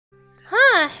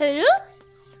حلو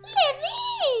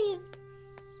لذيذ.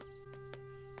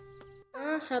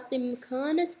 حطي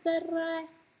مكانس برا.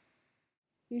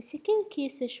 مسكي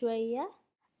الكيس شوية.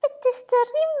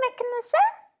 بتشترين مكنسة؟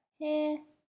 ايه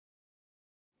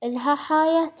الها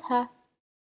حايتها.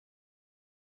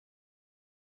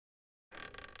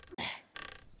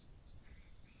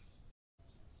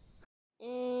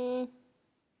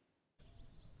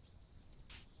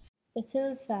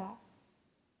 بتنفع.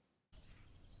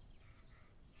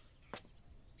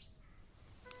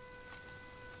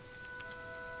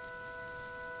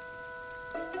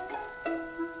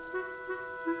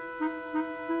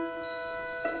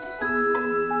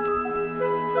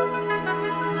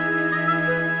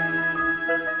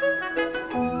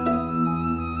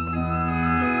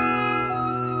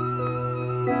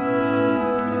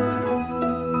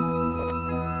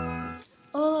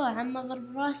 عم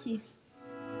اغرب راسي.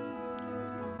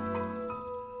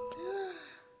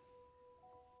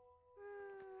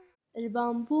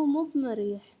 البامبو مو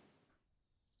بمريح،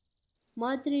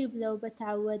 ما ادري لو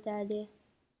بتعود عليه.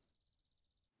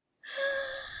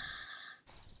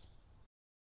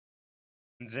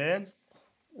 زين.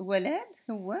 ولد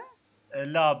هو؟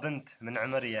 لا بنت من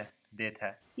عمرية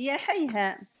ديتها. يا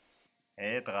حيها.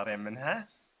 ايه تغارين منها.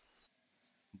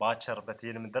 باكر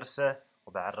بتي المدرسة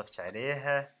وبعرفك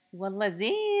عليها. والله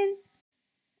زين.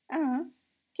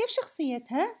 كيف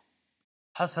شخصيتها؟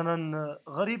 حسنا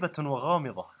غريبة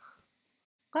وغامضة.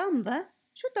 قامضة؟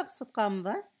 شو تقصد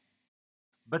قامضة؟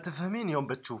 بتفهمين يوم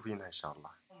بتشوفينها ان شاء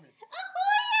الله.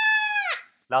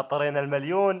 لا طرينا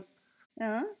المليون.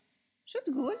 شو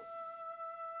تقول؟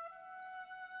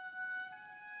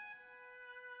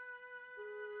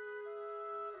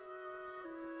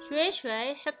 شوي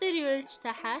شوي حطي ريولك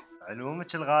تحت.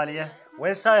 علومك الغالية،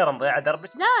 وين سايرة مضيعة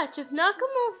دربك؟ لا شفناكم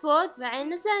من فوق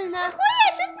بعدين نزلنا.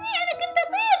 اخويا شفتني انا كنت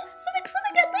اطير، صدق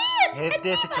اطير. هي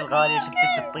بديتك الغالية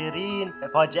شفتك تطيرين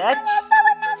فاجأتك.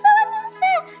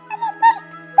 وناسة انا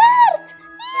طرت.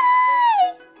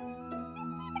 ياي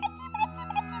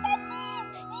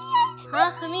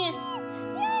ها خميس،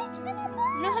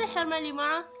 منو هالحرمة اللي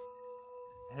معك؟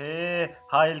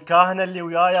 هاي الكاهنة اللي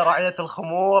وياي رعية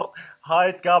الخمور.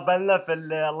 هاي تقابلنا في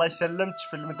الله يسلمك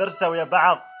في المدرسة ويا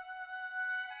بعض.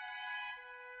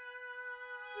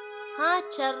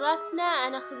 تشرفنا.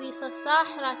 أنا خبيصة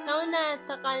الساحرة، تونا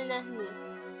انتقلنا هني.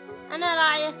 أنا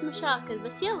راعية مشاكل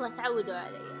بس يلا تعودوا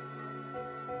علي.